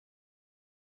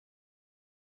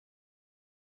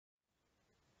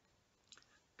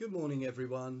Good morning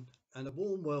everyone, and a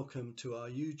warm welcome to our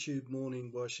YouTube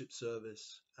morning worship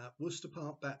service at Worcester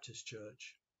Park Baptist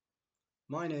Church.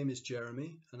 My name is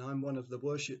Jeremy and I'm one of the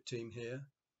worship team here,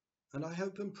 and I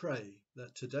hope and pray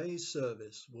that today's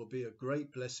service will be a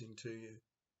great blessing to you.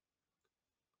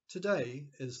 Today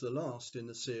is the last in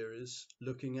the series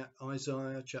looking at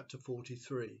Isaiah chapter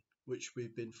 43, which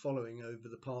we've been following over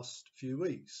the past few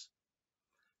weeks,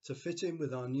 to fit in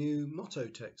with our new motto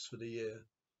text for the year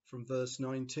from verse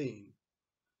 19,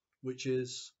 which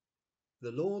is,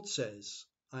 "The Lord says,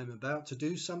 I am about to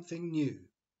do something new.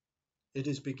 It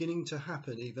is beginning to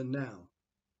happen even now.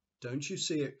 Don't you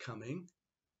see it coming?"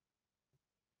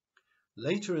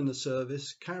 Later in the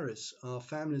service, Caris, our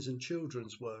families and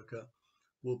children's worker,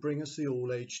 will bring us the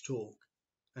all-age talk,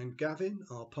 and Gavin,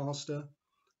 our pastor,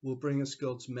 will bring us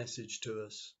God's message to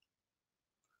us.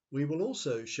 We will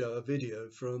also show a video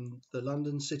from the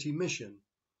London City Mission,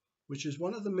 which is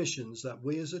one of the missions that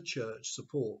we as a church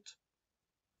support.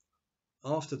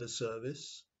 After the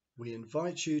service, we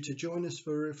invite you to join us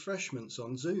for refreshments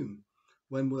on Zoom,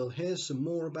 when we'll hear some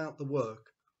more about the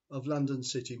work of London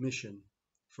City Mission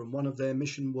from one of their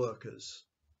mission workers.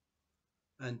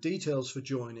 And details for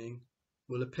joining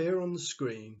will appear on the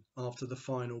screen after the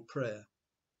final prayer.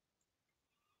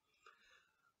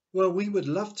 Well, we would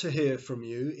love to hear from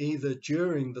you either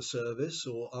during the service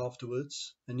or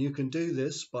afterwards, and you can do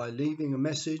this by leaving a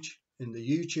message in the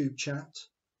YouTube chat,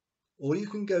 or you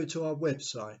can go to our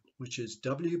website, which is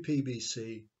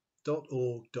wpbc.org.uk.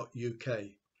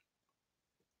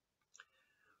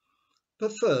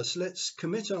 But first, let's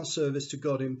commit our service to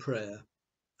God in prayer,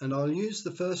 and I'll use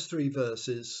the first 3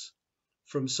 verses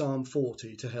from Psalm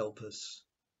 40 to help us.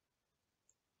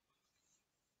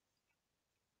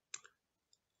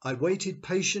 I waited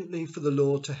patiently for the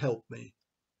Lord to help me,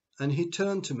 and he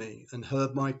turned to me and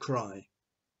heard my cry.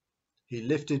 He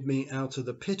lifted me out of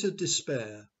the pit of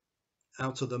despair,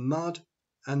 out of the mud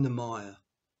and the mire.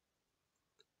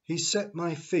 He set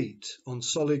my feet on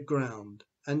solid ground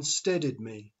and steadied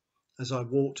me as I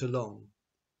walked along.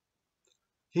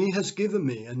 He has given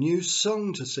me a new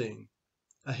song to sing,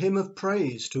 a hymn of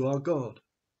praise to our God.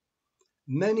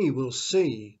 Many will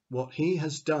see what he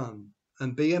has done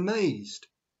and be amazed.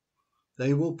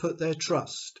 They will put their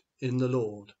trust in the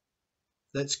Lord.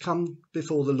 Let's come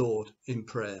before the Lord in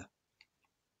prayer.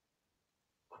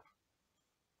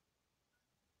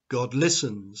 God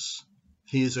listens.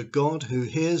 He is a God who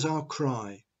hears our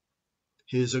cry.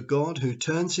 He is a God who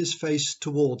turns his face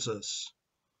towards us,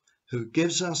 who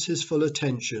gives us his full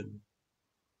attention.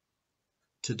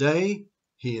 Today,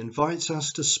 he invites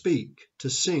us to speak, to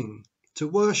sing, to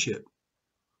worship.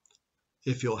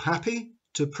 If you're happy,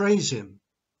 to praise him.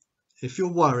 If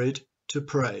you're worried, to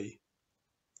pray.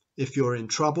 If you're in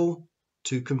trouble,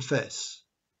 to confess.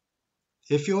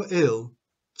 If you're ill,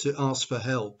 to ask for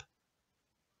help.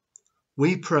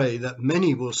 We pray that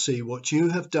many will see what you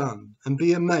have done and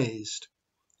be amazed,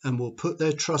 and will put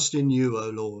their trust in you,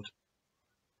 O Lord.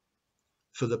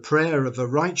 For the prayer of a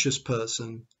righteous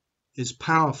person is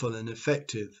powerful and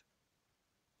effective.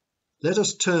 Let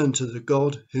us turn to the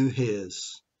God who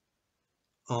hears.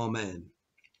 Amen.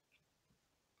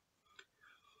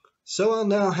 So I'll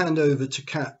now hand over to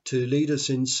Kat to lead us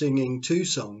in singing 2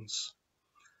 songs.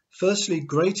 Firstly,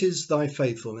 Great is Thy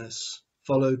Faithfulness,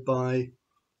 followed by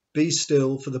Be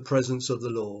Still for the Presence of the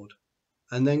Lord.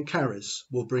 And then Caris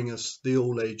will bring us the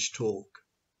all-age talk.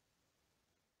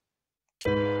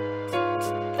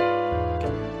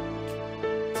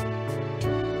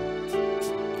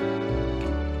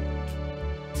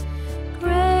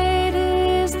 Great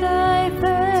is Thy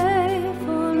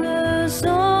faithfulness,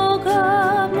 O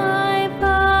God, my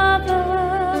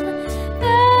Father.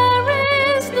 There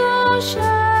is no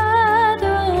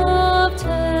shadow of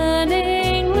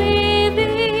turning with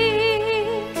Thee.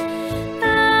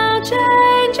 Thou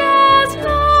changest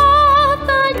not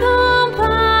Thy compassion.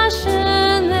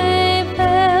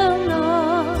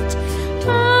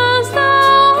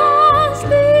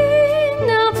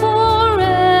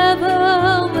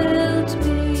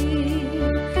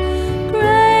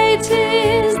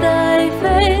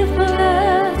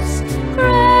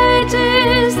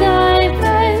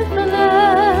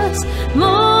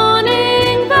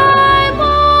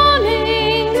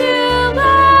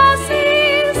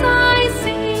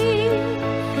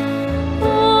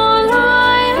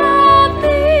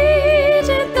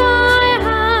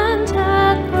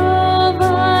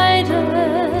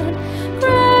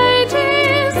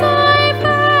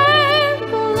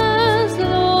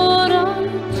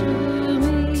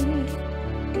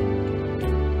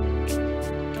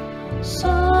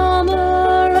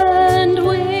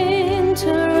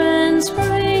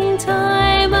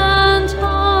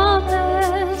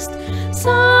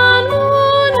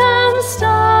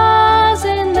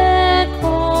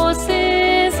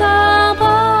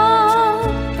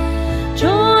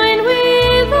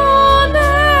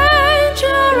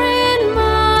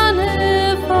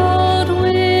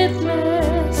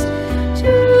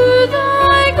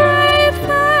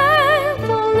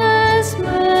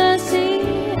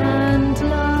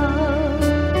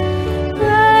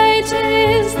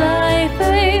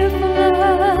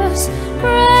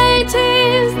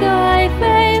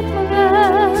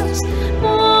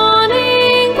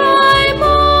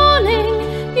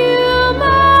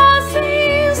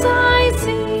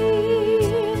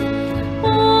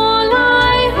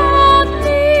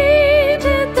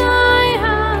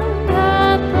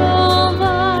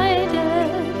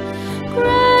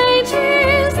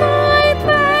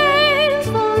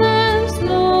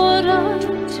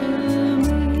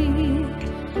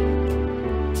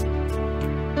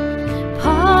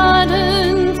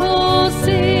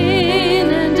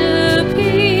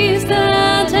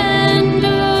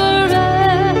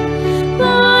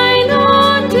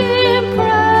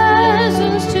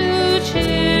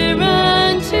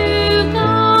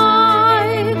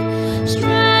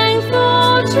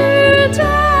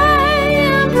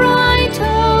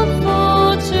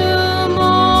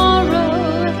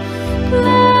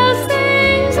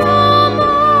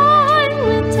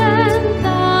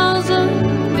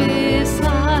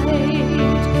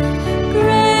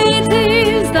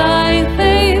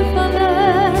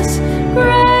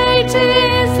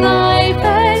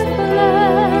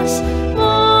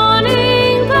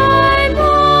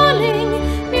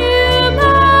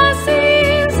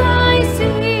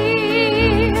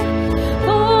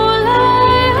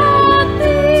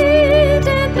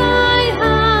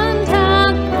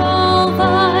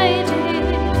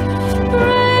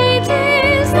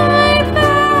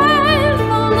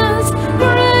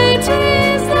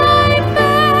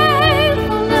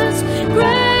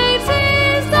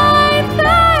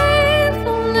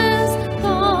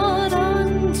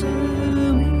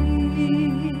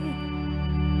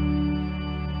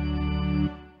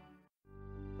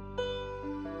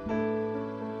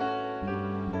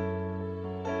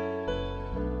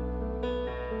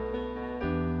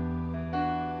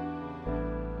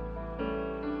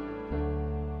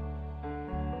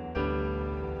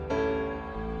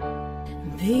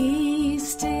 Be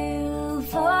still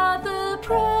for the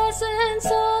presence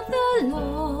of the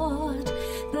Lord,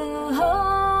 the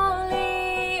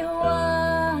Holy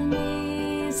One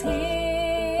is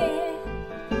here.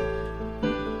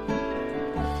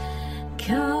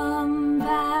 Come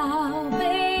bow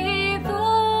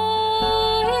before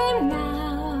him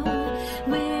now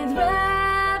with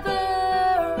reverence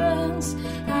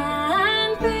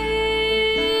and fear.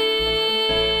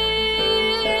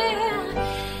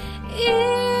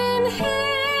 In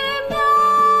him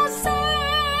no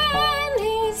sin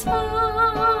is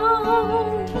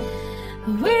found.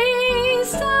 We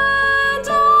stand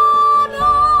on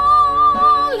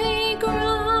holy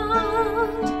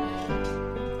ground.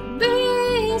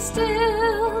 Be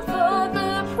still for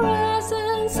the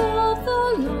presence of the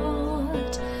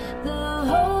Lord, the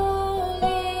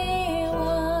Holy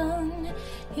One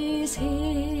is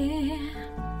here.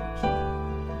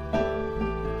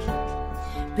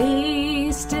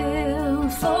 Be still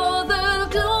for the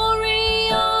glory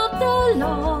of the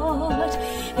Lord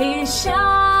is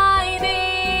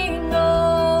shining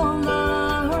all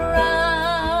around.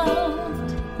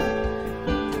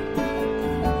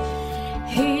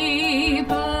 He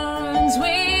burns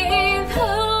with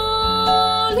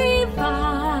holy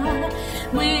fire,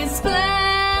 with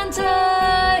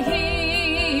splendor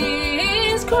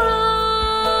he is crowned.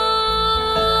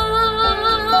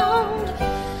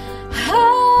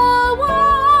 How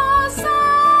awesome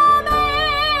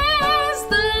is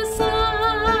the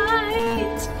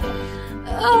sight!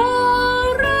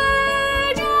 O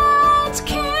radiant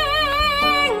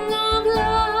King of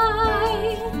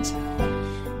light,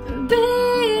 be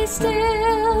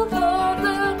still for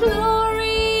the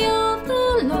glory of the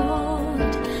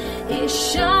Lord is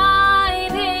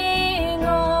shining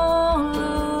all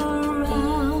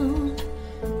around.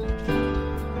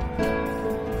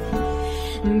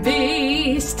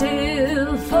 Be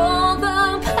still for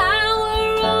the power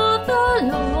of the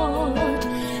Lord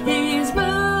is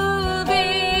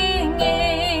moving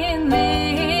in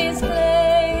this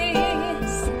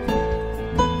place.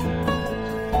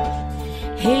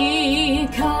 He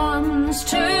comes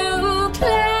to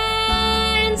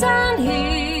cleanse and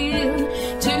heal,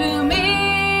 to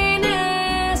minister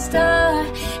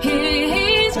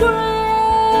his grace.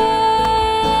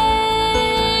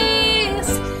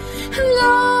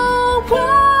 No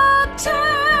work too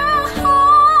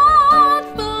hard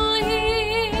for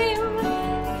him.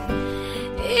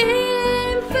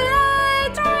 In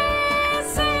faith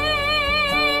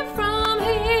receive from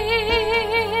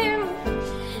him.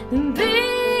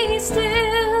 Be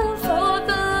still for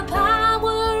the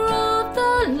power of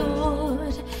the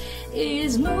Lord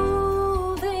is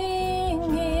moving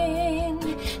in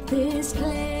this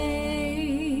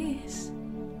place.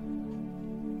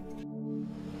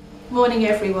 Morning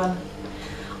everyone.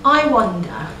 I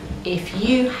wonder if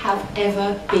you have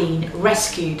ever been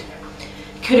rescued.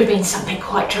 Could have been something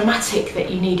quite dramatic that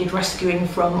you needed rescuing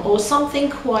from, or something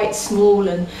quite small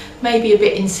and maybe a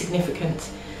bit insignificant.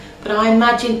 But I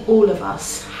imagine all of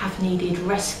us have needed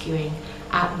rescuing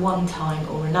at one time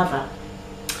or another.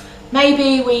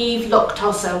 Maybe we've locked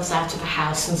ourselves out of a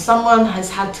house and someone has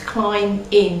had to climb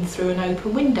in through an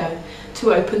open window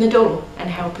to open the door and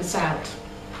help us out.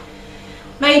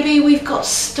 Maybe we've got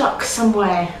stuck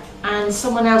somewhere and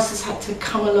someone else has had to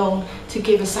come along to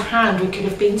give us a hand. We could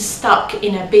have been stuck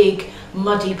in a big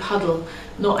muddy puddle,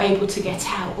 not able to get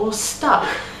out, or stuck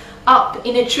up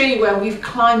in a tree where we've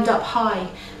climbed up high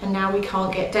and now we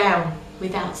can't get down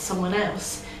without someone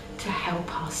else to help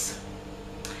us.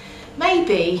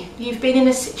 Maybe you've been in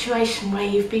a situation where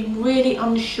you've been really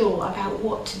unsure about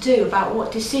what to do, about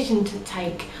what decision to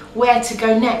take, where to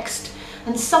go next,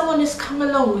 and someone has come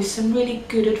along with some really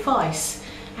good advice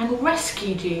and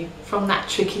rescued you from that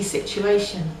tricky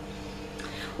situation.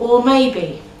 Or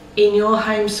maybe in your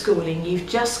homeschooling you've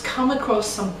just come across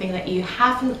something that you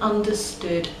haven't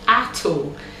understood at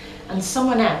all, and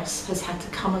someone else has had to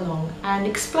come along and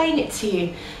explain it to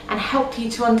you and help you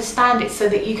to understand it so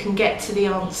that you can get to the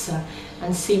answer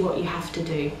and see what you have to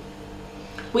do.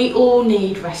 We all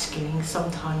need rescuing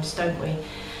sometimes, don't we?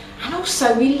 And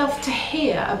also we love to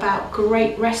hear about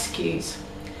great rescues.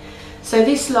 So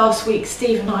this last week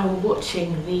Steve and I were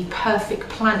watching The Perfect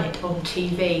Planet on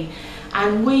TV,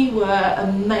 and we were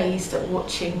amazed at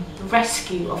watching the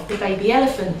rescue of the baby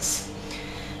elephants.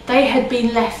 They had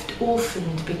been left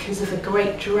orphaned because of a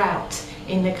great drought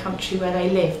in the country where they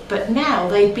lived, but now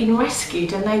they'd been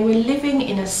rescued and they were living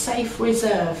in a safe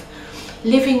reserve,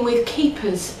 living with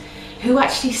keepers who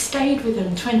actually stayed with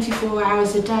them 24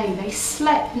 hours a day. They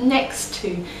slept next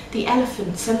to the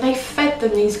elephants and they fed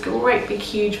them these great big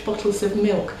huge bottles of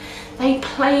milk. They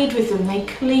played with them, they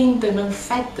cleaned them and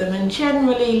fed them and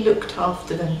generally looked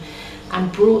after them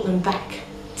and brought them back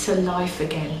to life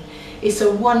again. It's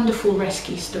a wonderful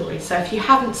rescue story, so if you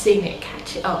haven't seen it,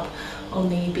 catch it up on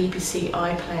the BBC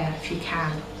iPlayer if you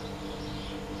can.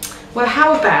 Well,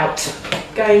 how about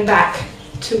going back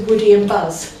to Woody and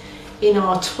Buzz in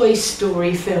our Toy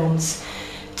Story films?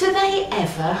 Do they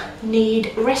ever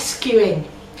need rescuing?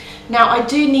 Now, I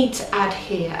do need to add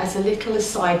here as a little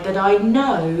aside that I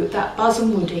know that Buzz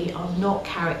and Woody are not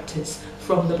characters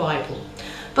from the Bible,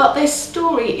 but their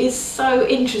story is so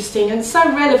interesting and so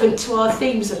relevant to our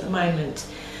themes at the moment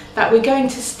that we're going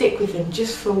to stick with them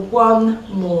just for one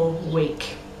more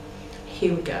week.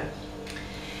 Here we go.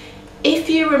 If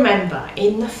you remember,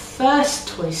 in the first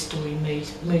Toy Story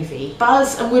movie,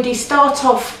 Buzz and Woody start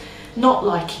off not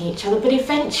liking each other, but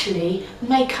eventually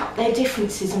make up their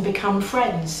differences and become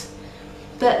friends.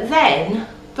 But then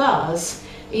Buzz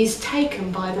is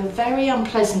taken by the very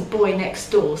unpleasant boy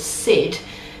next door, Sid.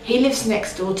 He lives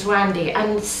next door to Andy,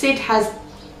 and Sid has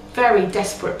very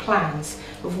desperate plans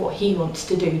of what he wants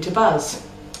to do to Buzz.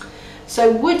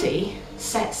 So Woody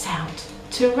sets out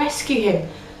to rescue him,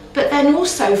 but then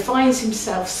also finds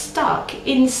himself stuck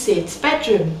in Sid's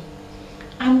bedroom.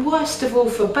 And worst of all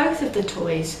for both of the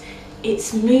toys,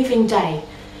 it's moving day.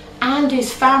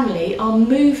 Andy's family are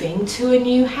moving to a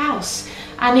new house,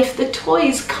 and if the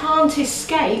toys can't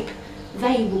escape,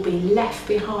 they will be left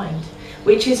behind,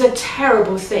 which is a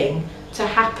terrible thing to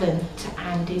happen to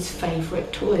Andy's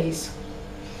favourite toys.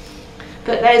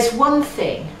 But there's one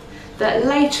thing that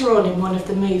later on in one of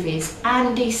the movies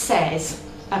Andy says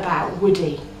about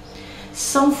Woody.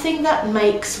 Something that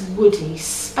makes Woody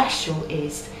special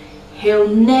is he'll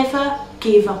never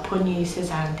give up on you,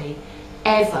 says Andy,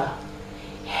 ever.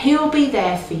 He'll be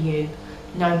there for you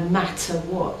no matter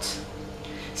what.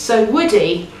 So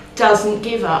Woody doesn't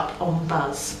give up on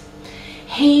Buzz.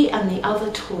 He and the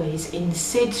other toys in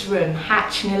Sid's room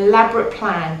hatch an elaborate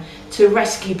plan to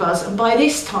rescue Buzz, and by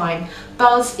this time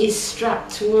Buzz is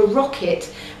strapped to a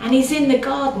rocket and he's in the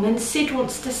garden, and Sid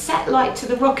wants to set light to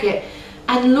the rocket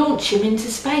and launch him into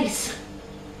space.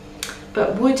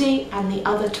 But Woody and the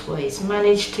other toys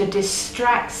manage to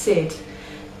distract Sid,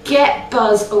 get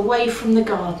Buzz away from the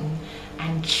garden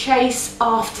and chase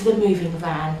after the moving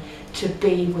van to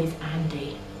be with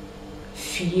Andy.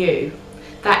 Phew,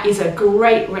 that is a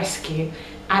great rescue,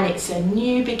 and it's a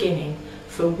new beginning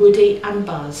for Woody and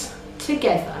Buzz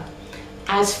together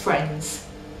as friends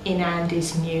in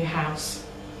Andy's new house.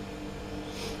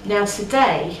 Now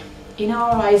today, in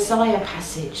our Isaiah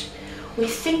passage, we're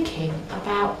thinking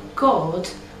about God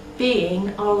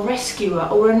being our rescuer,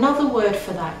 or another word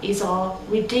for that is our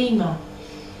Redeemer.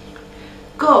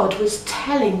 God was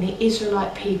telling the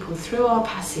Israelite people through our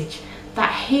passage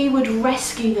that he would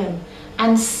rescue them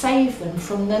and save them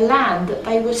from the land that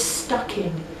they were stuck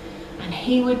in, and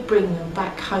he would bring them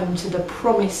back home to the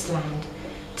promised land,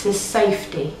 to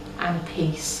safety and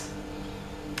peace.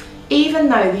 Even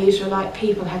though the Israelite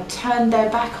people had turned their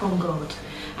back on God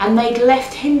and they'd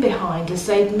left him behind as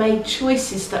they'd made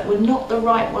choices that were not the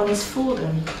right ones for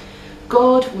them,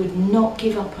 God would not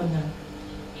give up on them.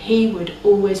 He would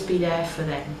always be there for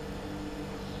them.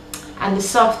 And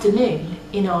this afternoon,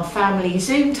 in our family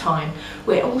Zoom time,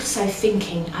 we're also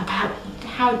thinking about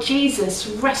how Jesus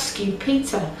rescued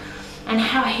Peter and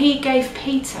how he gave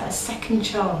Peter a second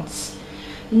chance,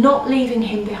 not leaving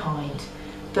him behind,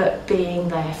 but being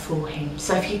there for him.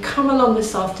 So if you come along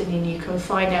this afternoon, you can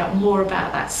find out more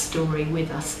about that story with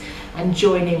us and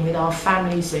join in with our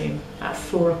family Zoom at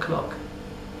 4 o'clock.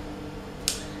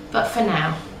 But for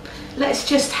now, let's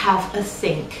just have a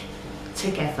think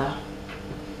together.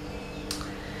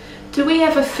 Do we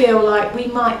ever feel like we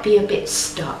might be a bit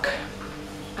stuck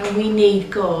and we need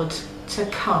God to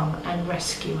come and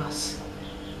rescue us?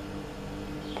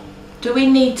 Do we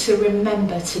need to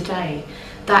remember today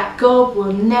that God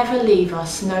will never leave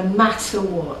us no matter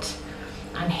what,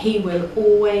 and he will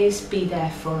always be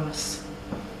there for us?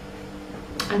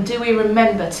 And do we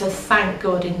remember to thank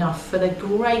God enough for the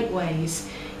great ways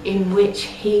in which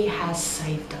he has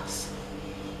saved us?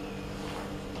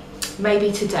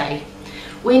 Maybe today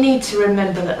we need to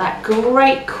remember that that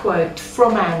great quote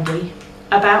from Andy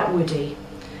about Woody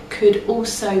could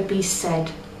also be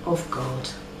said of God.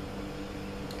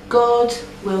 God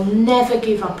will never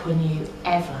give up on you,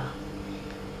 ever.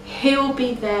 He'll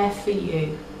be there for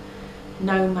you,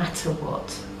 no matter what.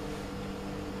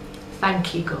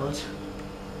 Thank you, God.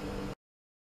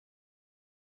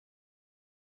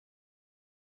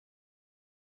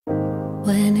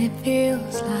 When it feels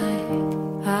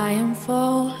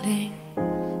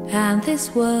and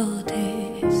this world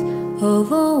is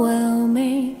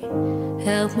overwhelming.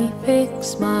 Help me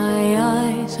fix my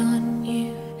eyes on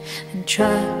you and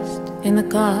trust in the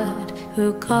God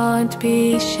who can't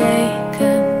be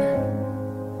shaken.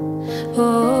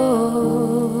 Who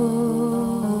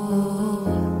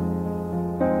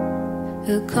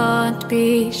can't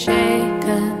be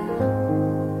shaken.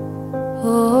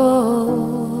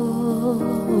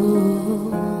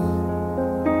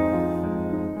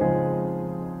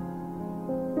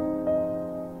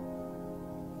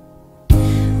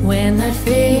 When the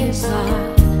fears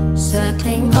are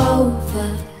circling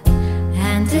over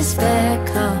and despair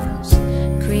comes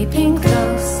creeping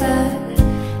closer,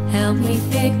 help me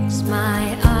fix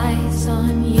my eyes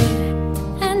on you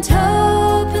and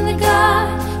hope in the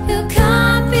God who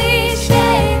can't be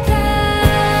shaken.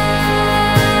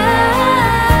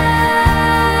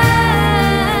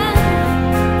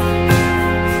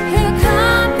 Who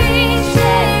can't be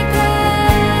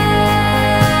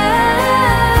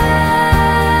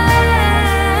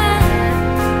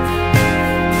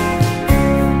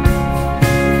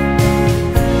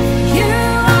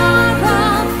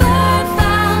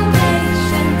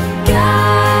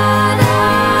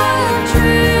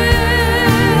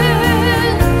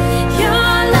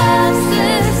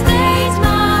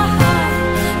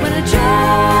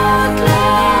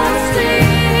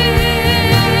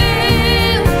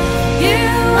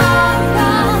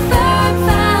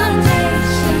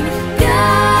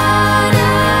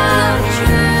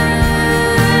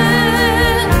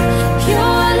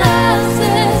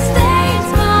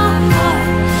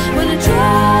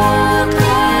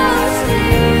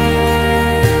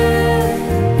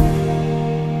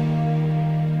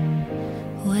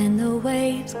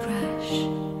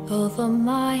over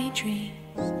my dreams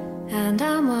and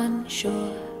I'm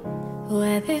unsure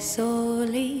where this all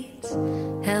leads,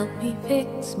 help me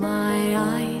fix my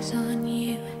eyes on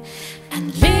you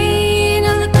and lean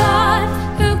on the God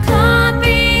who can't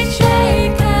be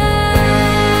shaken.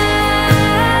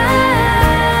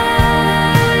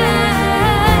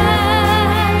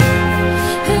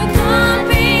 Who can't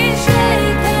be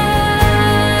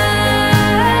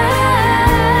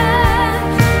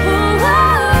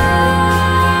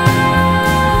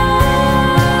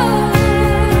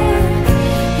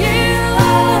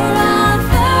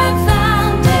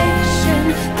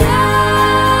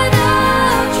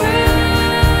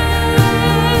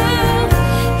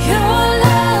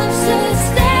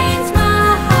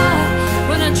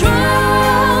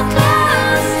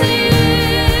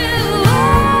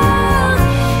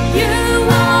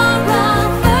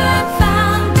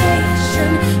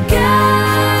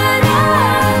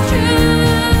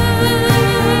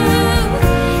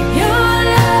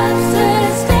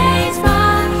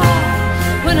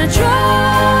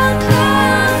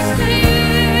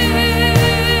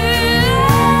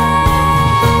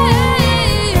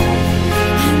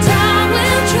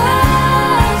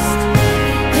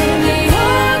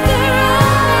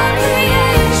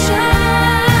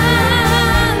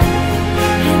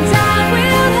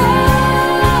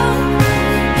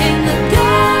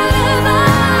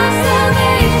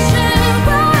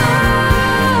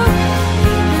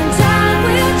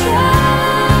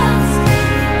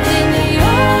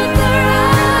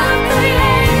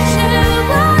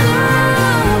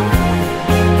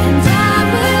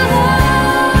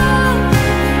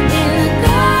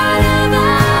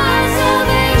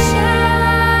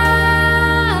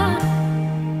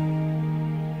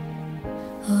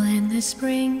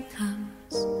spring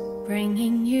comes,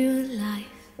 bringing new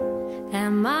life,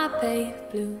 and my faith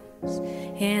blooms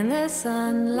in the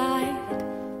sunlight.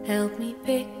 Help me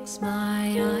fix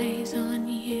my eyes on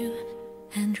you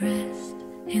and rest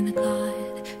in the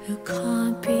God who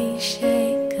can't be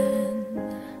shaken.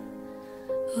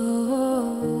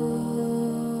 Who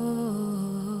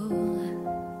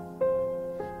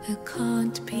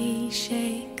can't be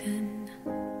shaken.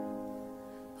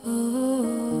 Who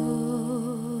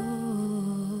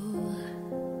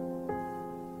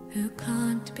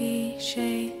can't be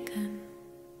shaken.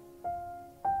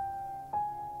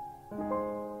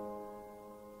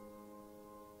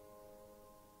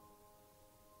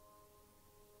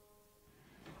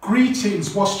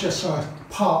 Greetings, Worcester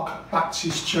Park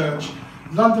Baptist Church.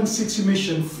 London City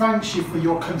Mission thanks you for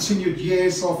your continued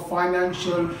years of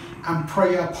financial and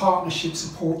prayer partnership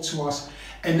support to us,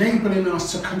 enabling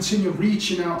us to continue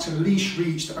reaching out to the least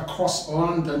reached across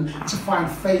London to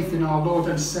find faith in our Lord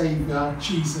and Saviour,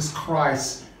 Jesus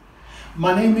Christ.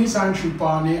 My name is Andrew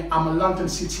Barnett. I'm a London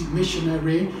City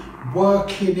missionary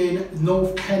working in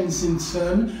North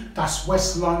Kensington, that's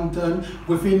West London,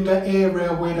 within the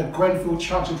area where the Grenfell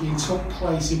tragedy took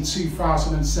place in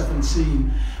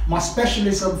 2017. My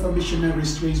specialism for missionary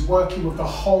history is working with the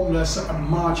homeless and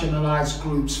marginalised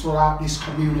groups throughout this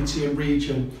community and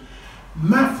region.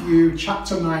 Matthew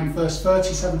chapter 9 verse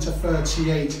 37 to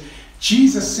 38,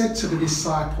 Jesus said to the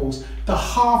disciples, "The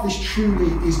harvest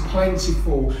truly is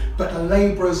plentiful, but the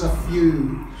labourers are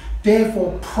few.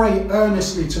 Therefore pray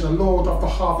earnestly to the Lord of the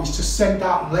harvest to send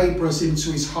out labourers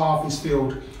into his harvest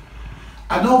field."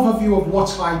 An overview of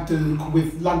what I do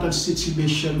with London City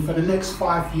Mission. For the next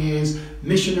 5 years,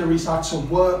 missionaries are to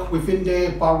work within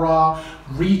their borough,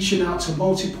 reaching out to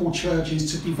multiple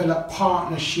churches to develop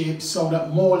partnerships so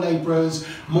that more labourers,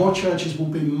 more churches will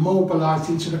be mobilised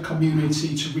into the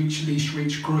community to reach least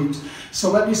reach groups.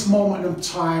 So at this moment of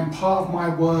time, part of my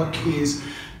work is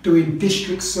doing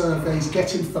district surveys,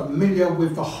 getting familiar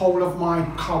with the whole of my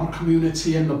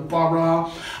community and the borough,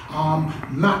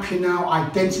 mapping out,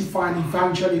 identifying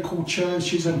evangelical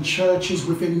churches and churches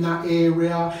within that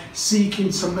area,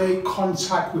 seeking to make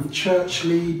contact with church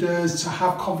leaders, to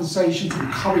have conversations,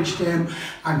 encourage them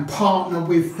and partner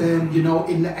with them, you know,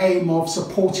 in the aim of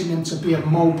supporting them to be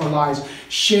mobilised,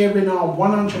 sharing our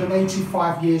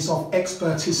 185 years of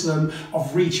expertism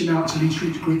of reaching out to these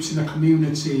reach groups in the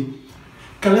community.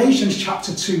 Galatians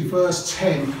chapter 2 verse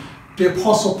 10, the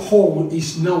Apostle Paul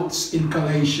notes in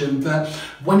Galatians that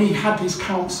when he had his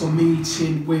council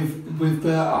meeting with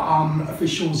the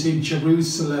officials in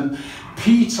Jerusalem,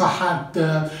 Peter had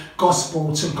the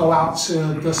gospel to go out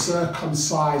to the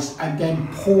circumcised, and then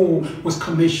Paul was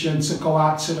commissioned to go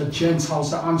out to the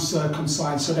Gentiles, the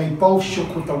uncircumcised. So they both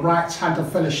shook with the right hand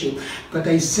of fellowship. But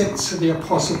they said to the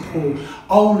Apostle Paul,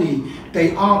 only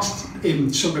they asked him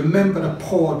to remember the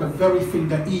poor, the very thing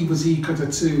that he was eager to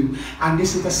do. And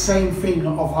this is the same thing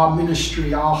of our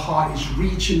ministry. Our heart is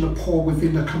reaching the poor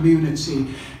within the community.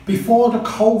 Before the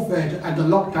COVID and the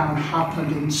lockdown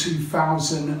happened in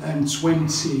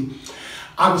 2020,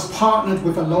 I was partnered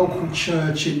with a local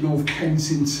church in North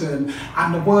Kensington,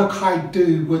 and the work I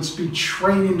do would be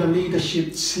training the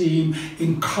leadership team,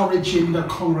 encouraging the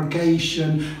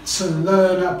congregation to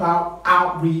learn about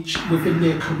outreach within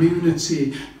their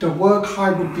community. The work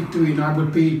I would be doing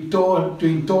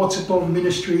doing door-to-door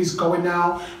ministries, going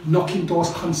out, knocking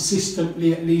doors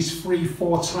consistently at least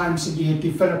 3-4 times a year,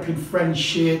 developing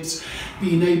friendships,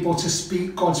 being able to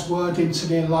speak God's word into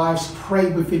their lives,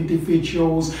 pray with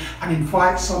individuals, and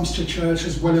invite some to church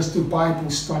as well as do Bible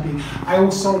study. I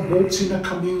also walked in the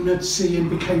community and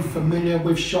became familiar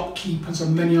with shopkeepers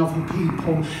and many other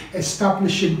people,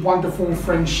 establishing wonderful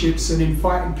friendships and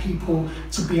inviting people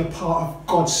to be a part of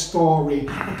God's story,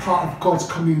 a part of God's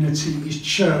community, his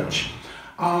church.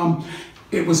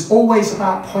 It was always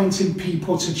about pointing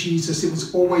people to Jesus. It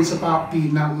was always about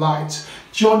being that light.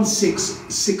 John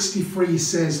 6:63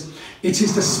 says, "It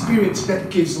is the spirit that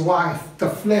gives life. The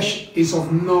flesh is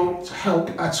of no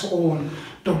help at all.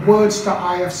 The words that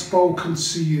I have spoken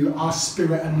to you are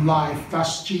spirit and life."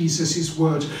 That's Jesus'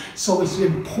 word. So it's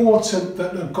important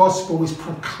that the gospel is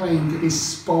proclaimed, it is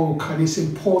spoken. It's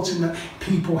important that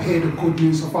people hear the good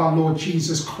news of our Lord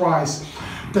Jesus Christ.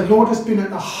 The Lord has been at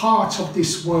the heart of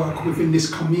this work within this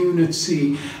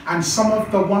community, and some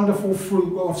of the wonderful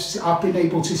fruit I've been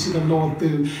able to see the Lord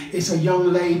do is a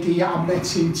young lady I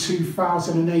met in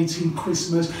 2018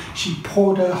 Christmas. She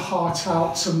poured her heart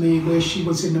out to me where she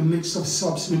was in the midst of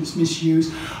substance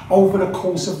misuse. Over the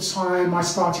course of time, I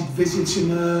started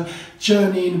visiting her,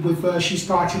 journeying with her. She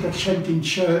started attending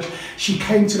church. She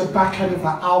came to the back end of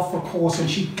her Alpha course and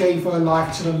she gave her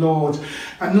life to the Lord.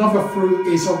 Another fruit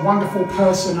is a wonderful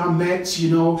person I met, you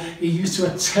know. He used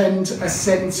to attend a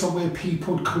centre where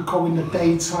people could go in the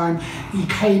daytime. He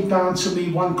came down to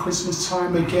me one Christmas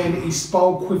time again. He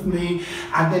spoke with me,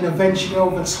 and then eventually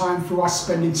over time, through us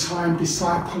spending time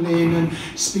discipling and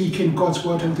speaking God's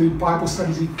word and doing Bible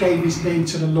studies, he gave his name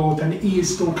to the Lord, and he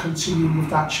is still continuing with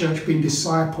that church being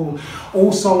discipled.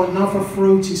 Also, another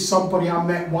fruit is somebody I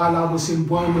met while I was in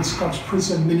Worcester Park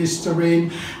prison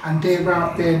ministering, and they're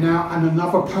out there now. And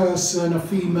another person, a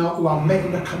female who I met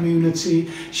in the community.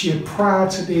 She had, prior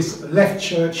to this, left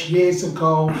church years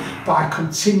ago, but I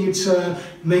continued to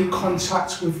make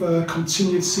contact with her,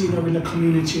 continued seeing her in the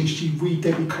community, and she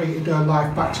rededicated her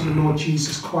life back to the Lord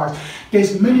Jesus Christ.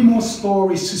 There's many more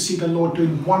stories to see the Lord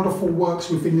doing wonderful works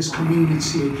within this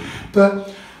community,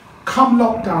 but come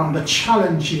lockdown, the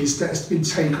challenges that has been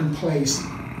taken place.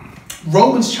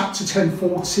 Romans chapter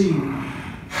 10:14.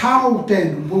 How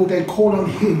then will they call on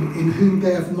him in whom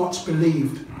they have not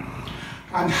believed?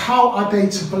 And how are they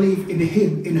to believe in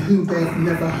him in whom they have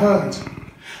never heard?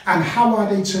 And how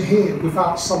are they to hear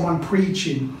without someone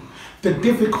preaching? The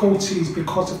difficulties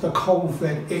because of the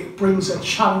COVID, it brings a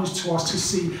challenge to us to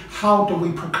see how do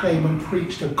we proclaim and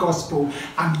preach the gospel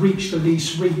and reach the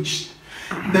least reached.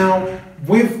 Now,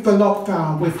 with the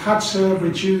lockdown, we've had to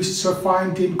reduce to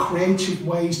finding creative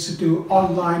ways to do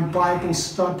online Bible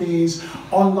studies,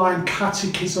 online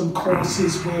catechism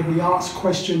courses where we ask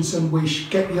questions and we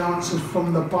get the answers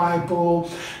from the Bible,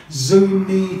 Zoom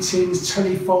meetings,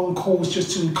 telephone calls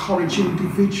just to encourage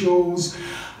individuals.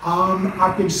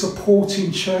 I've been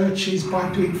supporting churches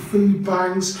by doing food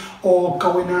banks or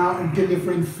going out and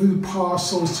delivering food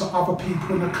parcels to other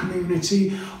people in the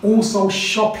community. Also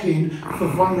shopping for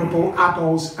vulnerable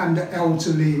adults and the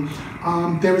elderly.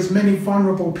 There is many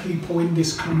vulnerable people in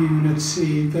this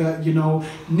community that,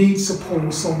 need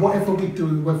support. So whatever we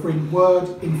do, whether in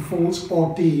word, in thought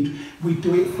or deed, we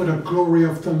do it for the glory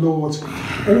of the Lord.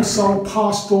 Also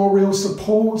pastoral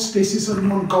support. This is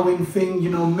an ongoing thing.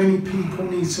 Many people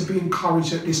need to be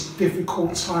encouraged at this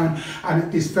difficult time and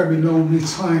at this very lonely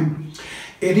time.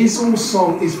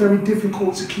 It's very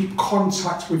difficult to keep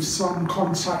contact with some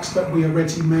contacts that we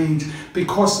already made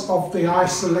because of the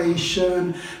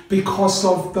isolation, because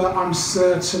of the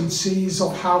uncertainties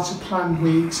of how to plan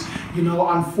weeks.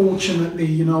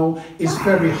 Unfortunately, it's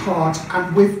very hard.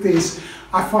 And with this,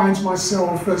 I find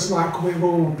myself as like we're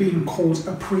all being called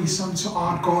a priest unto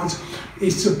our God,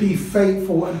 is to be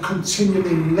faithful and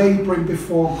continually labouring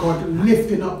before God,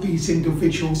 lifting up these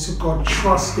individuals to God,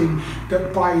 trusting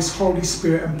that by his Holy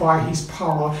Spirit and by his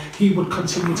power, he would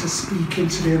continue to speak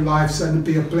into their lives and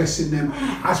be a blessing them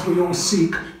as we all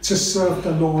seek to serve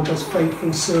the Lord as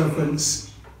faithful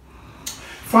servants.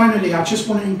 Finally, I just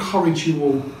want to encourage you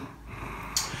all.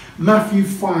 Matthew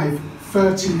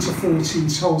 5:13-14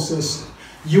 tells us,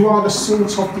 "You are the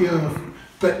salt of the earth,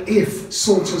 but if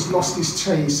salt has lost its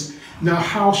taste, now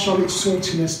how shall its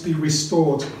saltiness be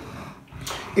restored?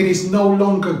 It is no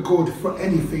longer good for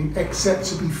anything except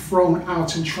to be thrown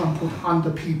out and trampled under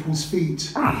people's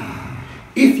feet.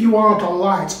 If you are the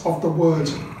light of the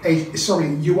world,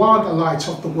 you are the light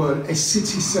of the world. A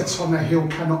city set on a hill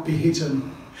cannot be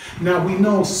hidden." Now we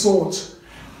know salt.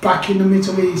 Back in the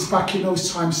Middle East, back in those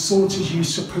times, salt is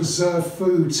used to preserve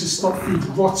food, to stop food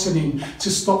rotting, to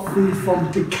stop food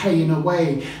from decaying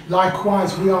away.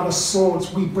 Likewise, we are the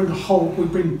salt. We bring hope, we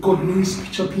bring good news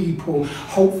to people,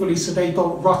 hopefully so they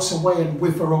don't rot away and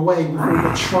wither away with all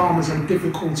the traumas and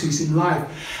difficulties in life.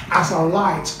 As a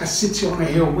light, a city on a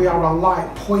hill, we are a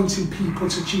light pointing people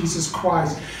to Jesus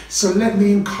Christ. So let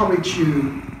me encourage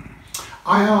you.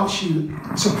 I ask you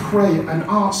to pray and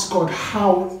ask God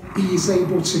how he is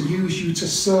able to use you to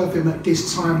serve him at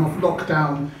this time of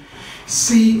lockdown.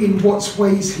 See in what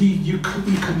ways he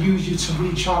can use you to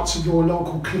reach out to your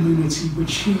local community,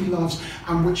 which he loves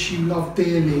and which you love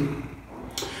dearly.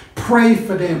 Pray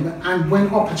for them, and when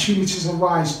opportunities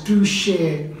arise, do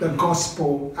share the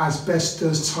gospel as best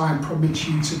as time permits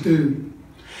you to do.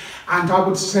 And I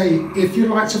would say, if you'd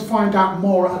like to find out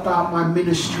more about my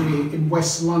ministry in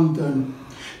West London,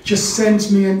 just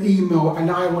send me an email and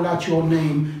I will add your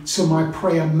name to my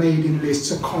prayer mailing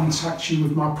list to contact you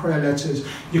with my prayer letters.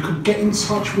 You can get in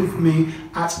touch with me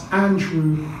at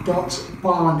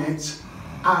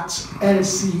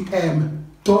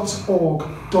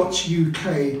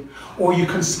andrew.barnett@lcm.org.uk, or you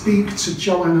can speak to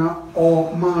Joanna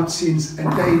or Martins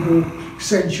and they will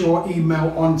send your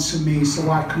email on to me so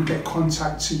I can get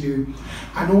contact to you.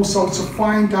 And also to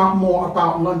find out more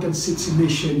about London City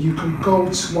Mission, you can go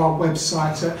to our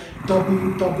website at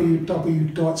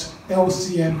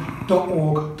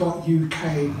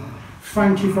www.lcm.org.uk.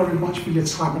 Thank you very much for your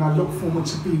time, and I look forward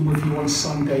to being with you on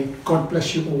Sunday. God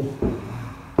bless you all.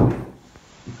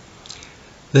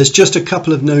 There's just a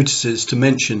couple of notices to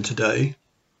mention today.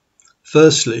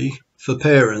 Firstly, for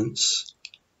parents,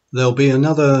 there'll be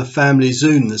another family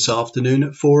Zoom this afternoon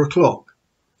at 4 o'clock.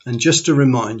 And just to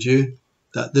remind you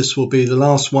that this will be the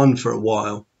last one for a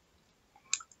while.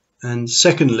 And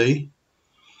secondly,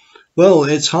 well,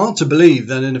 it's hard to believe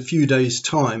that in a few days'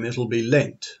 time it'll be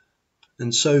Lent.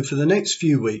 And so for the next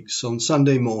few weeks on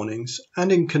Sunday mornings and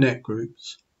in Connect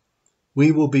groups,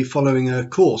 we will be following a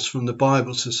course from the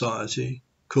Bible Society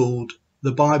called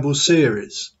the Bible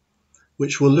Series,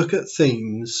 which will look at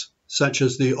themes such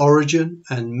as the origin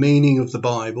and meaning of the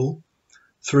Bible,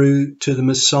 through to the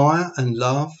Messiah and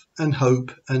love and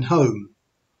hope and home.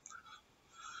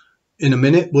 In a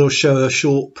minute, we'll show a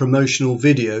short promotional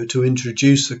video to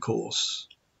introduce the course.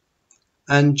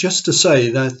 And just to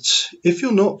say that if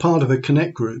you're not part of a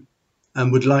Connect group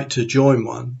and would like to join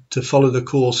one to follow the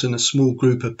course in a small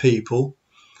group of people,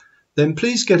 then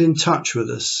please get in touch with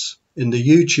us in the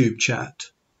YouTube chat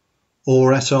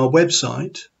or at our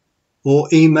website, or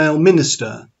email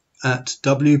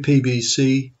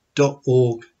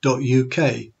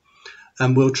minister@wpbc.org.uk,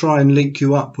 and we'll try and link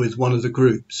you up with one of the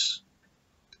groups.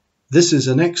 This is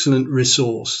an excellent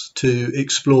resource to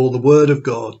explore the Word of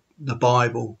God, the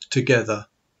Bible, together.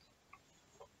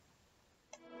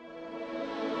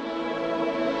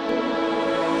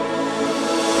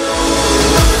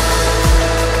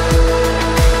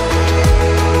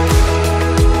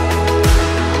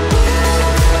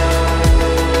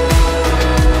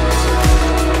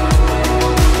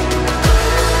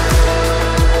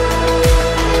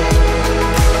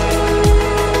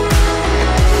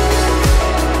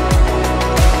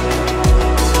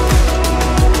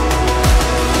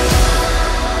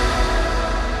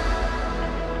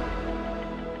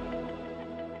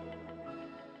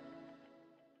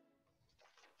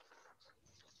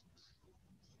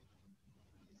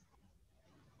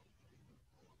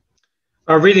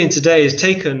 Our reading today is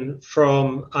taken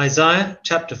from Isaiah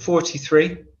chapter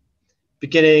 43,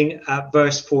 beginning at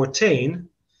verse 14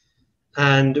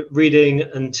 and reading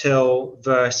until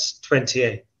verse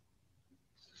 28.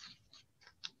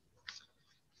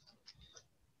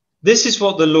 This is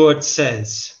what the Lord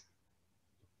says,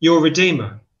 your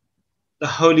Redeemer, the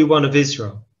Holy One of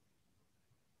Israel.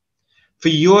 For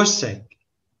your sake,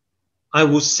 I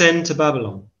will send to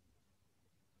Babylon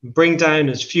and bring down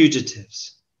as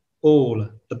fugitives all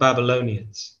the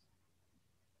Babylonians.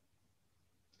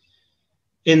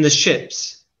 In the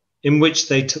ships in which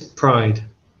they took pride,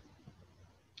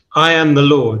 I am the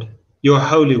Lord, your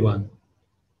Holy One,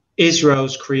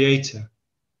 Israel's Creator,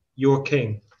 your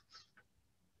King.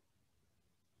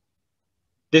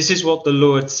 This is what the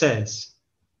Lord says,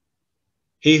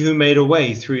 He who made a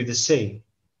way through the sea,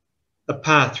 a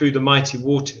path through the mighty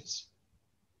waters,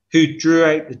 who drew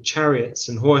out the chariots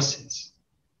and horses,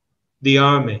 the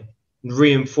army and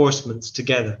reinforcements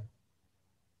together.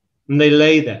 And they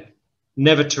lay there,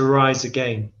 never to rise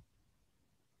again,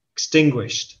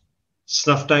 extinguished,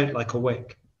 snuffed out like a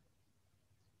wick.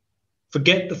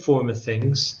 Forget the former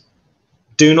things.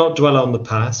 Do not dwell on the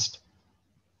past.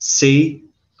 See,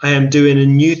 I am doing a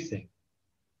new thing.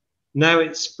 Now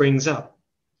it springs up.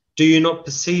 Do you not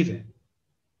perceive it?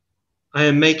 I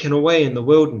am making a way in the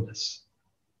wilderness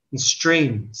and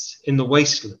streams in the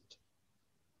wasteland.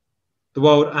 The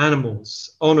wild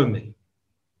animals honor me,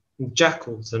 and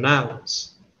jackals and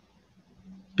owls,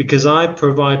 because I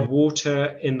provide water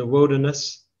in the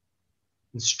wilderness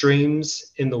and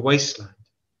streams in the wasteland,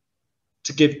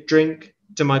 to give drink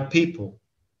to my people,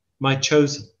 my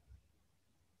chosen,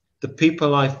 the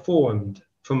people I formed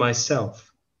for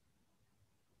myself,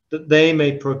 that they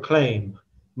may proclaim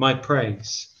my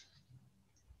praise.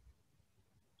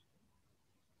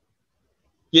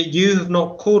 Yet you have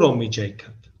not called on me,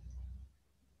 Jacob.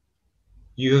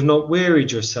 You have not wearied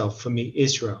yourself for me,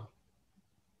 Israel.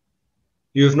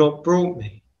 You have not brought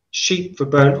me sheep for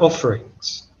burnt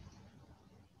offerings,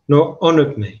 nor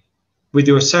honored me with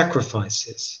your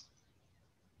sacrifices.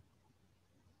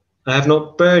 I have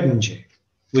not burdened you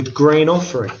with grain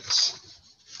offerings,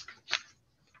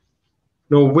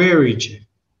 nor wearied you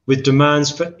with demands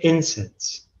for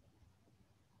incense.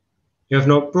 You have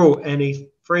not brought any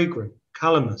fragrant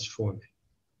calamus for me,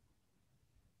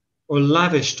 or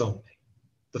lavished on me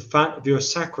the fat of your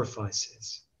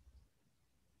sacrifices.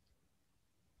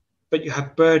 But you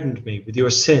have burdened me with your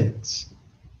sins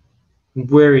and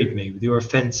wearied me with your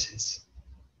offenses.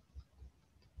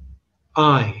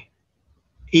 I,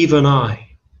 even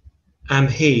I, am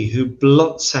he who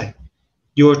blots out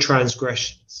your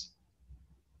transgressions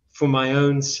for my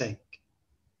own sake,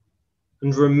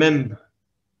 and remember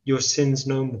your sins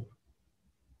no more.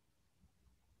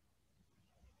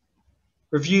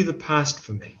 Review the past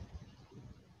for me.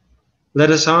 Let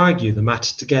us argue the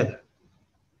matter together.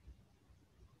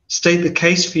 State the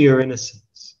case for your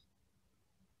innocence.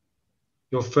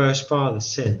 Your first father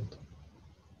sinned.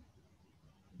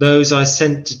 Those I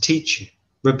sent to teach you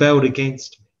rebelled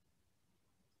against me.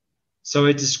 So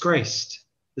I disgraced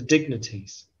the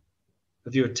dignities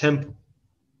of your temple.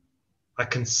 I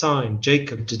consigned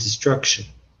Jacob to destruction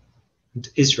and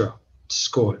Israel to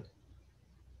scorn.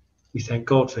 We thank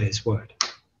God for his word.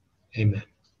 Amen.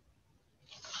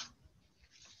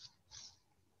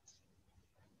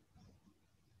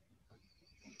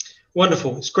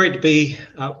 Wonderful. It's great to be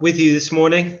with you this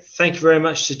morning. Thank you very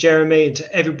much to Jeremy and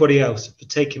to everybody else for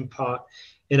taking part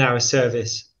in our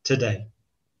service today.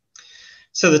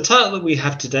 So the title that we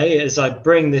have today, as I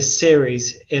bring this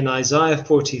series in Isaiah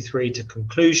 43 to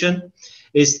conclusion,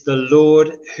 is The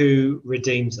Lord Who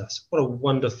Redeems Us. What a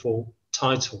wonderful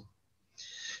title.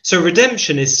 So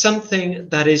redemption is something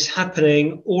that is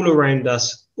happening all around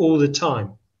us all the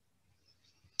time.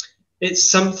 It's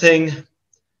something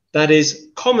that is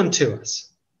common to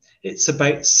us. It's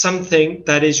about something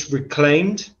that is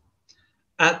reclaimed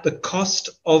at the cost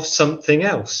of something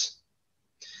else.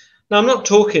 Now, I'm not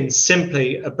talking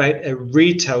simply about a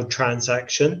retail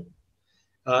transaction,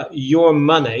 your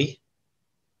money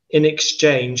in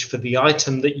exchange for the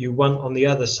item that you want on the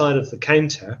other side of the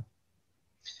counter,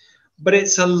 but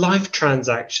it's a life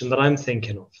transaction that I'm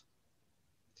thinking of.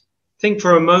 Think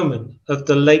for a moment of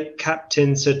the late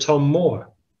Captain Sir Tom Moore.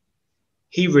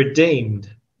 He redeemed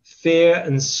fear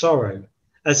and sorrow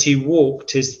as he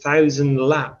walked his 1,000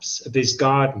 laps of his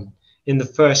garden in the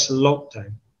first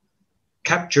lockdown,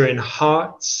 capturing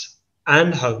hearts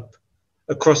and hope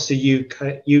across the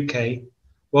UK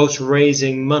whilst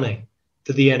raising money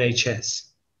for the NHS.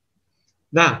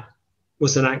 That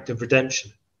was an act of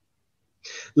redemption.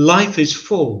 Life is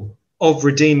full of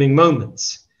redeeming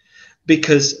moments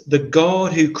because the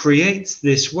God who creates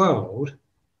this world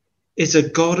is a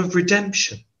God of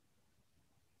redemption.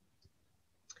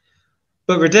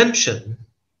 But redemption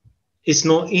is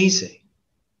not easy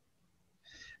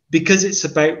because it's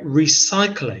about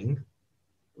recycling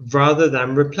rather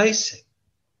than replacing.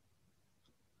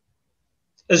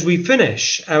 As we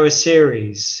finish our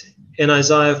series in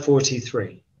Isaiah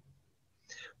 43,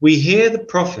 we hear the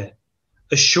prophet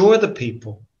assure the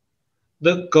people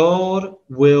that God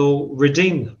will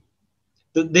redeem them,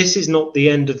 that this is not the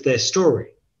end of their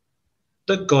story,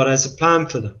 that God has a plan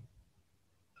for them.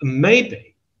 And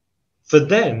maybe for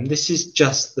them, this is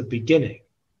just the beginning.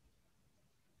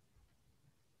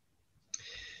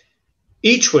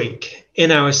 Each week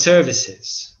in our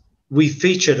services, we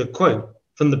featured a quote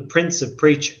from the Prince of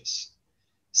Preachers,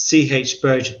 C.H.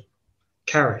 Spurgeon.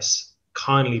 Caris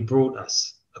kindly brought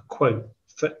us a quote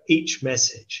for each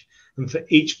message and for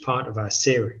each part of our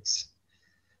series.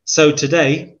 So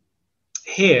today,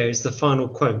 here is the final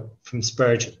quote from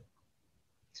Spurgeon.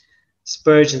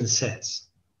 Spurgeon says,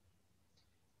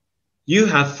 "You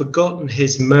have forgotten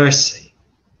his mercy,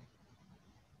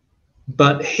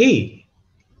 but he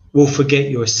will forget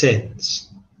your sins.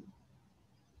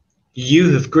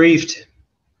 You have grieved him,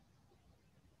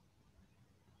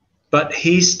 but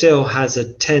he still has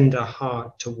a tender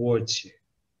heart towards you.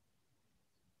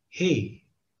 He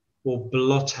will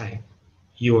blot out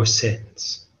your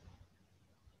sins."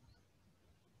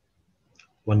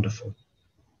 Wonderful.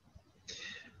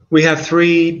 We have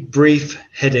 3 brief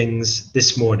headings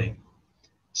this morning.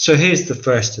 So here's the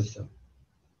first of them.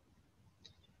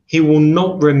 He will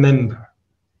not remember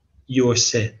your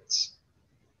sins.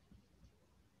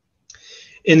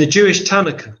 In the Jewish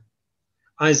Tanakh,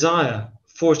 Isaiah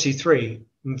 43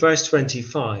 verse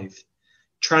 25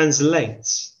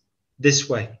 translates this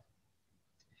way.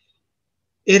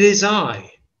 It is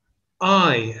I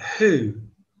who,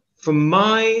 for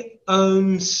my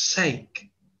own sake,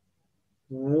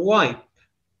 wipe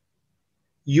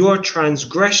your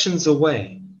transgressions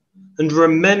away and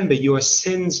remember your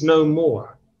sins no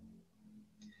more.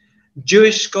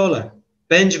 Jewish scholar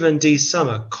Benjamin D.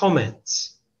 Summer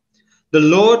comments, the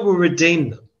Lord will redeem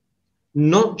them,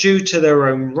 not due to their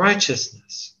own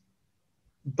righteousness,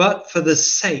 but for the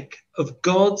sake of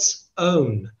God's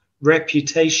own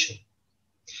reputation.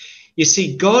 You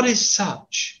see, God is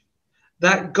such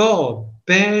that God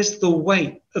bears the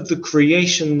weight of the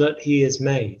creation that he has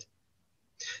made.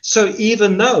 So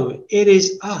even though it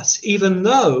is us, even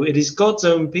though it is God's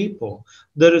own people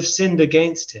that have sinned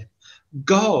against him,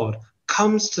 God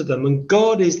comes to them, and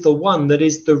God is the one that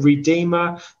is the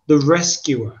Redeemer, the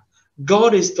rescuer.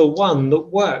 God is the one that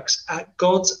works at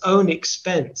God's own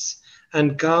expense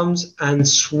and comes and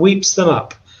sweeps them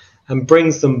up and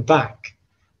brings them back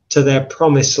to their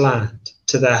promised land,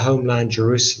 to their homeland,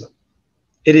 Jerusalem.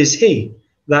 It is he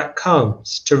that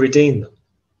comes to redeem them.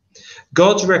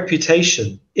 God's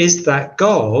reputation is that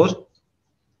God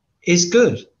is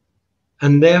good,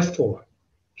 and therefore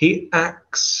he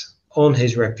acts on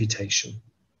his reputation.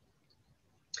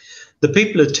 The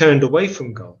people had turned away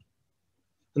from God,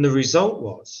 and the result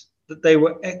was that they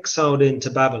were exiled into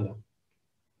Babylon.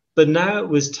 But now it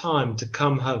was time to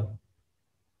come home,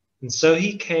 and so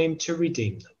he came to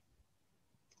redeem them.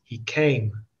 He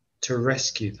came to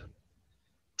rescue them,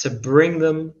 to bring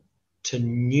them to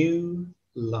new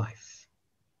life.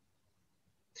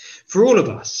 For all of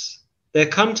us, there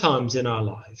come times in our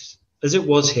lives, as it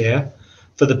was here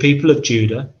for the people of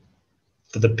Judah,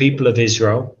 for the people of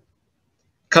Israel,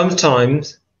 come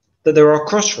times that there are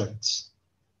crossroads,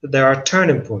 that there are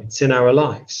turning points in our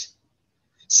lives.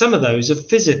 Some of those are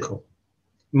physical,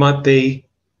 might be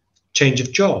change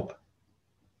of job,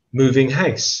 moving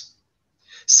house.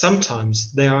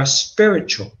 Sometimes they are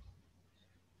spiritual,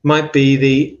 might be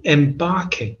the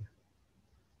embarking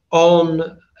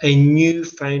on a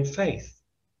newfound faith.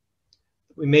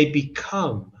 We may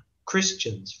become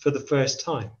Christians for the first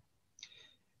time.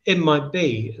 It might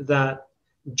be that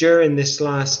during this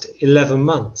last 11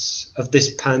 months of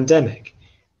this pandemic,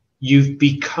 you've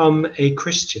become a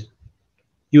Christian.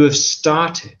 You have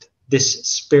started this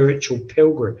spiritual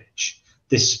pilgrimage,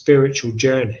 this spiritual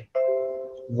journey.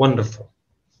 Wonderful.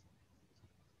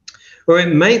 Or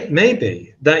it may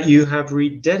be that you have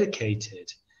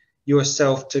rededicated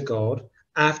yourself to God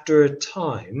after a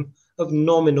time of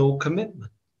nominal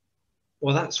commitment.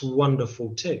 Well, that's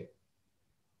wonderful too.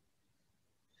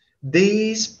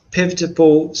 These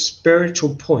pivotal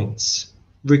spiritual points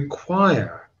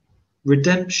require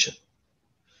redemption.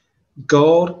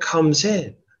 God comes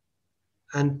in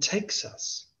and takes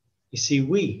us. You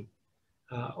see,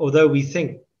 although we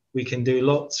think we can do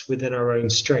lots within our own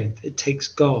strength, it takes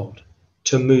God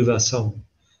to move us on,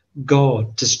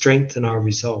 God to strengthen our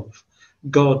resolve,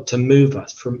 God to move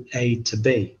us from A to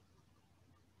B.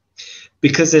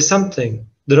 Because there's something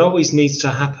that always needs to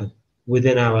happen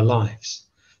within our lives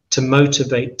to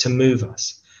motivate, to move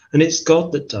us. And it's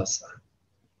God that does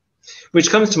that.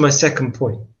 Which comes to my second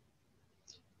point.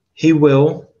 He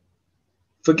will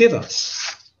forgive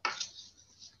us.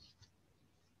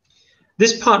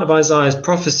 This part of Isaiah's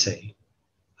prophecy,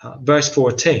 verse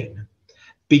 14,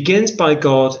 begins by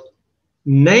God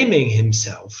naming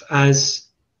himself as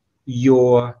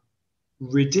your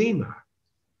Redeemer.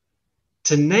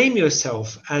 To name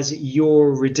yourself as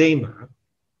your Redeemer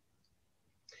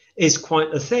is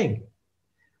quite a thing.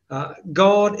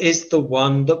 God is the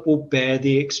one that will bear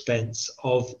the expense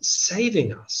of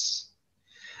saving us.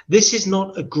 This is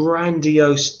not a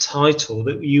grandiose title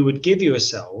that you would give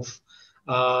yourself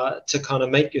to kind of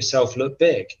make yourself look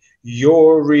big.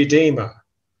 Your Redeemer.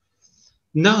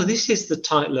 No, this is the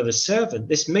title of a servant.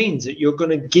 This means that you're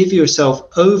going to give yourself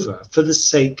over for the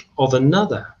sake of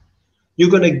another. You're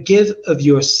going to give of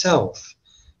yourself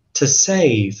to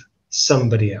save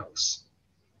somebody else.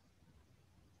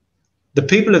 The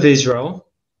people of Israel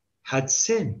had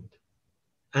sinned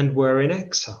and were in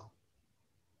exile.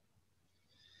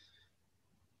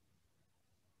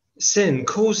 Sin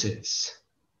causes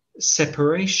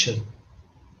separation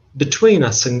between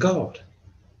us and God.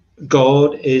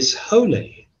 God is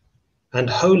holy, and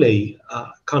holy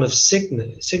kind of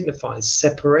signifies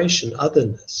separation,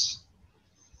 otherness.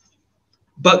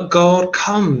 But God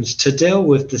comes to deal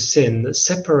with the sin that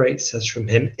separates us from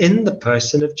him in the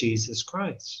person of Jesus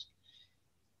Christ.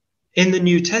 In the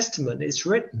New Testament, it's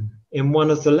written in one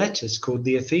of the letters called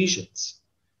the Ephesians.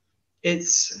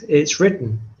 It's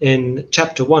written in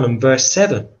chapter 1 and verse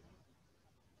 7.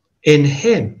 In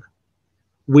him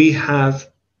we have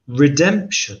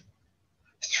redemption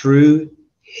through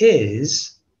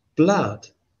his blood,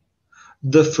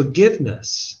 the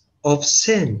forgiveness of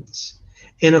sins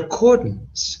in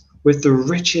accordance with the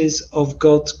riches of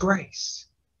God's grace.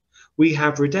 We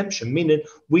have redemption, meaning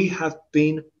we have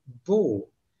been bought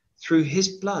through his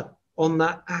blood on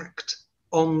that act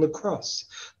on the cross,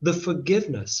 the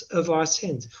forgiveness of our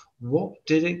sins. What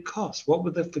did it cost? What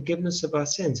were the forgiveness of our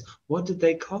sins? What did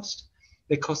they cost?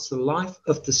 They cost the life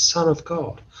of the Son of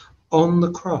God on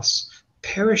the cross,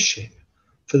 perishing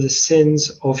for the sins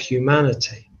of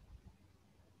humanity.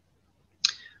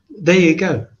 There you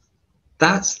go.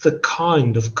 That's the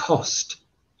kind of cost,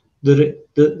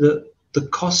 the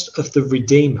cost of the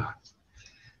Redeemer.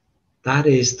 That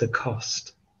is the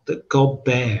cost that God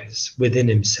bears within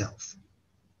himself.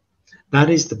 That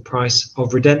is the price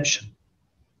of redemption.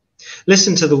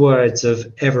 Listen to the words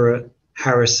of Everett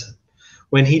Harrison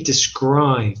when he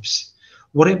describes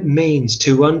what it means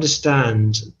to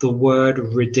understand the word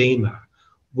Redeemer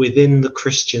within the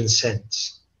Christian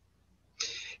sense.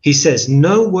 He says,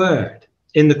 no word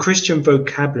in the Christian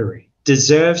vocabulary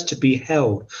deserves to be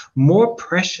held more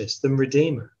precious than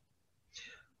Redeemer.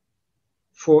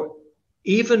 For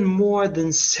even more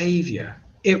than Savior,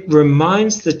 it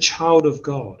reminds the child of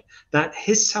God that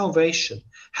his salvation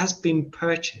has been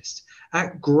purchased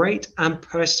at great and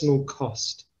personal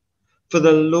cost. For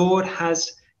the Lord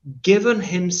has given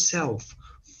himself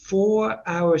for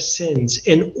our sins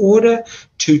in order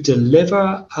to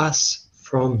deliver us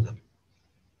from them.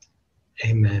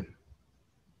 Amen.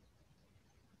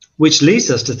 Which leads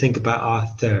us to think about our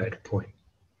third point,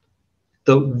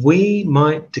 that we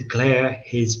might declare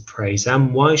his praise.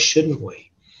 And why shouldn't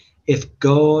we, if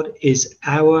God is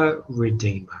our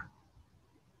Redeemer?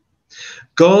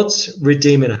 God's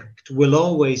redeeming act will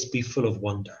always be full of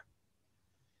wonder.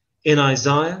 In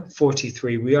Isaiah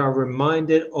 43, we are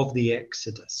reminded of the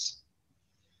Exodus.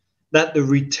 that the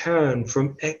return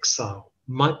from exile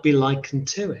might be likened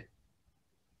to it.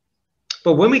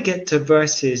 But when we get to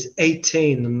verses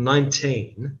 18 and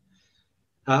 19,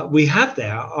 we have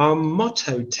there our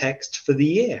motto text for the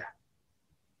year.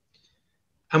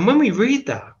 And when we read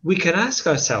that, we can ask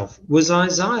ourselves, was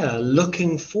Isaiah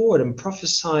looking forward and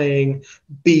prophesying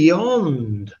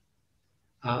beyond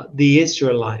the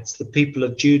Israelites, the people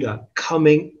of Judah,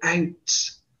 coming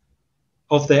out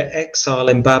of their exile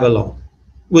in Babylon?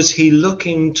 Was he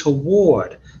looking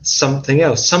toward something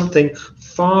else, something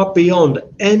far beyond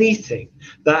anything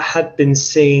that had been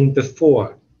seen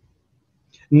before?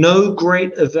 No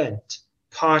great event,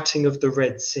 parting of the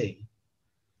Red Sea.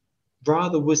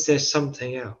 Rather, was there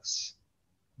something else?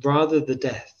 Rather, the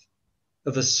death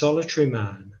of a solitary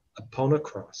man upon a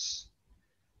cross,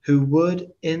 who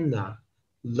would, in that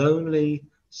lonely,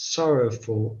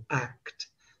 sorrowful act,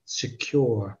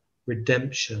 secure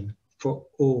redemption for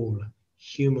all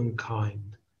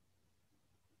humankind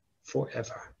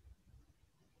forever.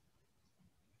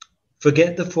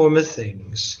 Forget the former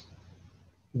things.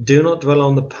 Do not dwell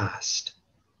on the past.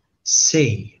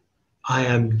 See, I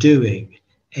am doing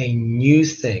a new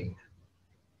thing.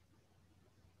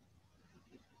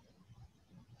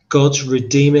 God's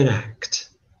redeeming act,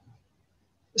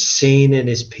 seen in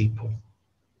his people,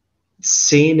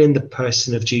 seen in the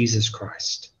person of Jesus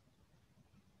Christ,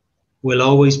 will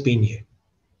always be new.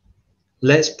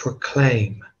 Let's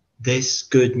proclaim this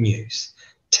good news.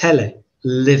 Tell it,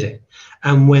 live it.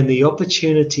 And when the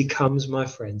opportunity comes, my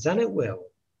friends, and it will,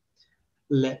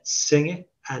 let's sing it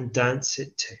and dance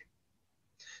it too.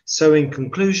 So in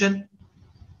conclusion,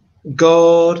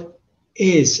 God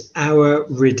is our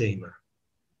Redeemer.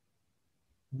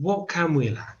 What can we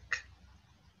lack?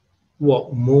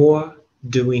 What more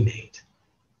do we need?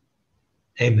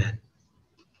 Amen.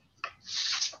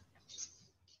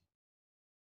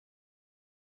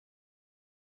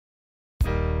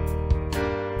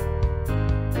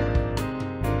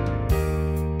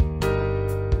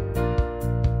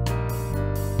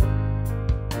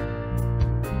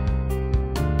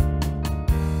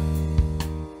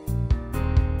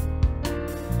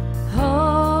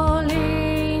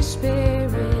 Holy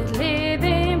Spirit,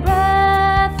 living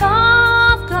breath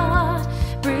of God,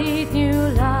 breathe new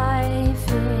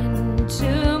life in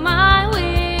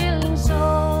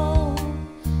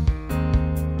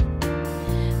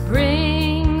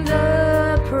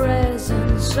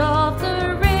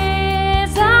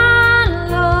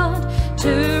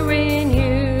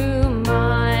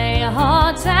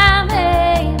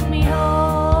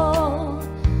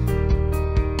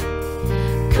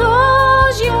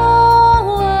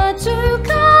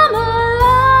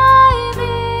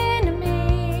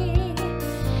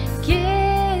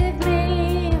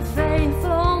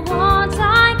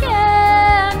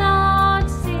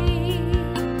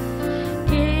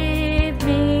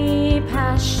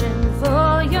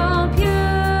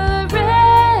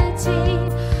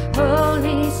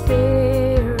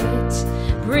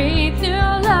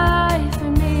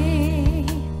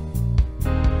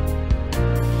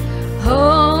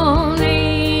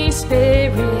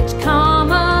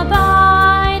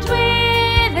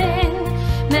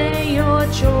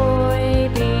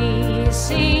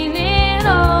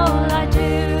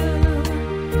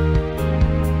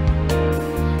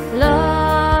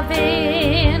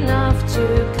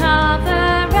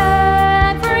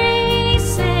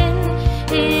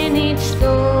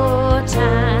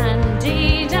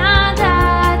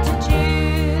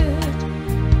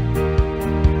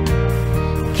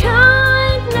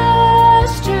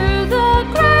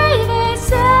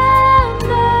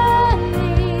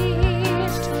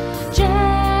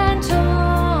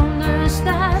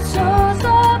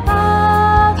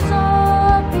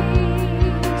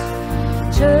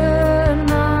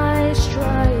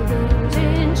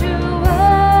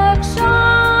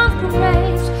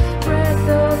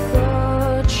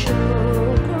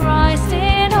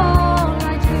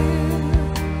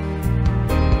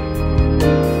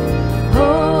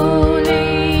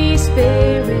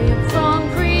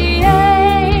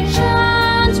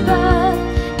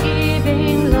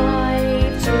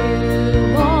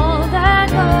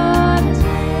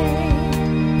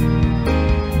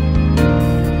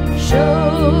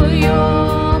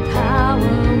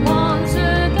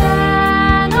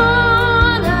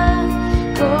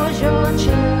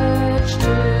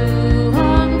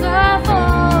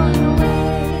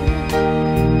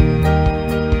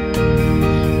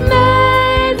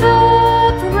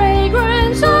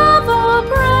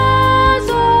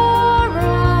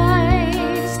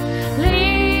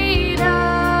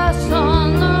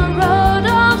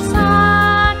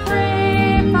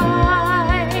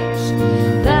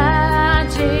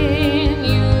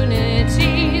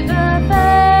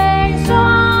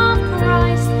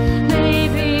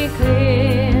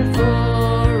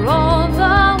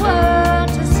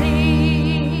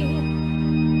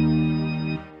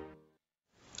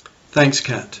Thanks,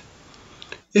 Kat.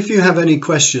 If you have any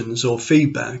questions or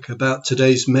feedback about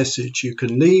today's message, you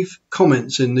can leave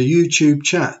comments in the YouTube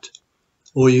chat,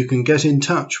 or you can get in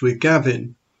touch with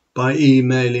Gavin by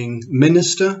emailing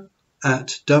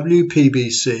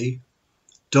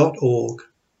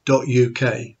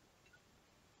minister@wpbc.org.uk.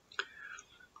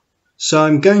 So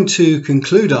I'm going to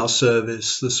conclude our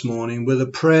service this morning with a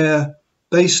prayer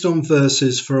based on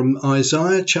verses from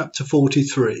Isaiah chapter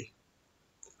 43.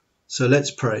 So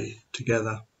let's pray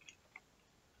together.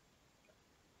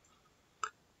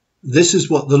 This is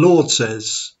what the Lord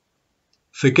says: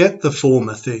 forget the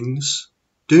former things,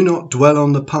 do not dwell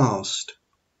on the past.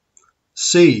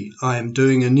 See, I am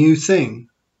doing a new thing.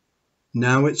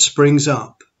 Now it springs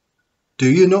up. Do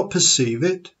you not perceive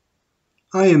it?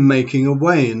 I am making a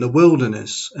way in the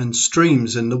wilderness and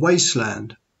streams in the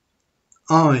wasteland.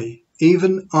 I,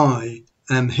 even I,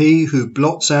 am he who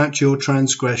blots out your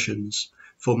transgressions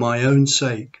for my own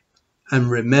sake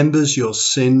and remembers your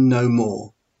sin no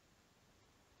more.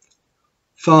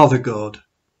 Father God,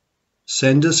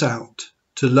 send us out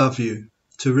to love you,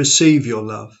 to receive your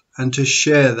love, and to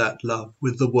share that love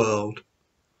with the world.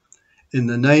 In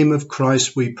the name of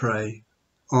Christ we pray.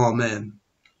 Amen.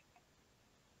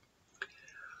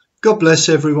 God bless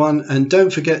everyone, and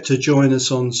don't forget to join us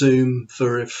on Zoom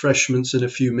for refreshments in a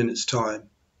few minutes'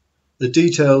 time. The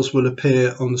details will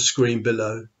appear on the screen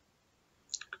below.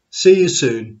 See you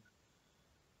soon.